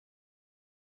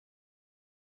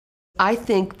I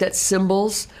think that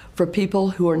symbols for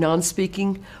people who are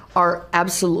non-speaking are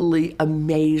absolutely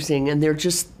amazing, and they're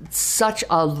just such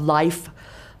a life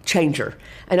changer.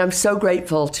 And I'm so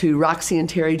grateful to Roxy and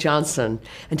Terry Johnson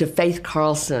and to Faith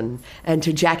Carlson and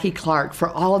to Jackie Clark for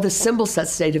all of the symbol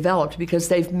sets they developed, because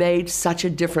they've made such a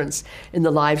difference in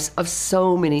the lives of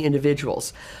so many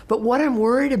individuals. But what I'm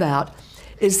worried about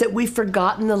is that we've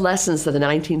forgotten the lessons of the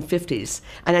 1950s.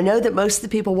 And I know that most of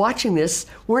the people watching this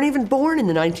weren't even born in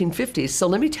the 1950s, so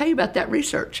let me tell you about that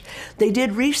research. They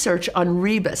did research on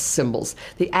rebus symbols.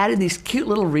 They added these cute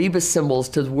little rebus symbols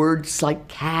to the words like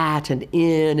cat and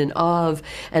in and of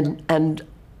and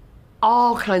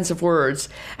all kinds of words.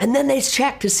 And then they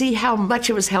checked to see how much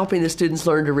it was helping the students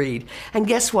learn to read. And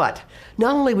guess what?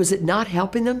 Not only was it not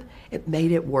helping them, it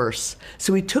made it worse.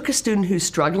 So we took a student who's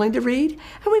struggling to read,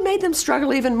 and we made them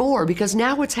struggle even more, because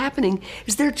now what's happening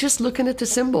is they're just looking at the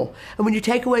symbol. And when you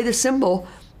take away the symbol,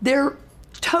 they're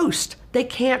toast. They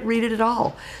can't read it at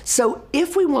all. So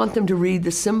if we want them to read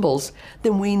the symbols,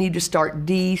 then we need to start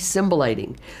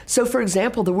de-symbolating. So for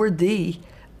example, the word the,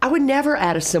 I would never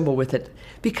add a symbol with it,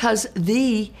 because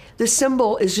the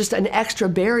symbol is just an extra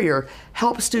barrier.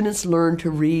 Help students learn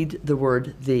to read the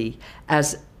word the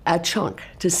as a chunk,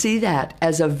 to see that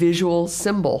as a visual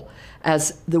symbol,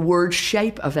 as the word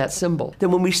shape of that symbol. Then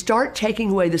when we start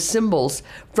taking away the symbols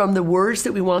from the words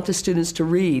that we want the students to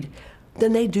read,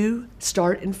 then they do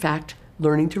start, in fact,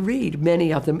 learning to read,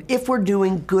 many of them, if we're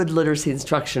doing good literacy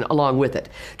instruction along with it.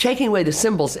 Taking away the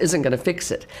symbols isn't going to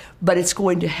fix it, but it's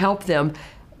going to help them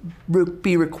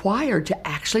be required to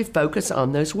actually focus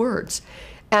on those words.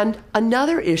 And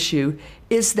another issue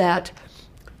is that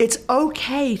it's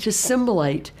okay to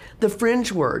symbolate the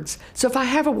fringe words. So if I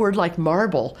have a word like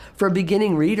marble for a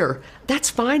beginning reader,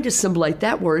 that's fine to symbolate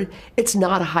that word. It's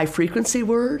not a high frequency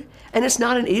word, and it's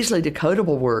not an easily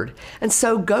decodable word. And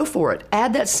so go for it.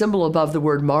 Add that symbol above the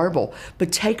word marble,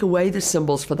 but take away the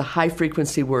symbols for the high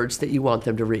frequency words that you want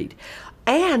them to read.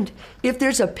 And if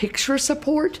there's a picture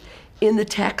support in the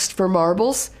text for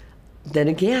marbles, then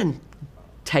again,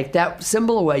 take that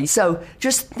symbol away. So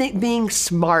just being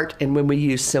smart in when we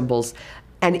use symbols,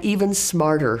 and even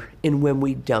smarter in when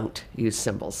we don't use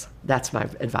symbols. That's my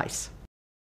advice.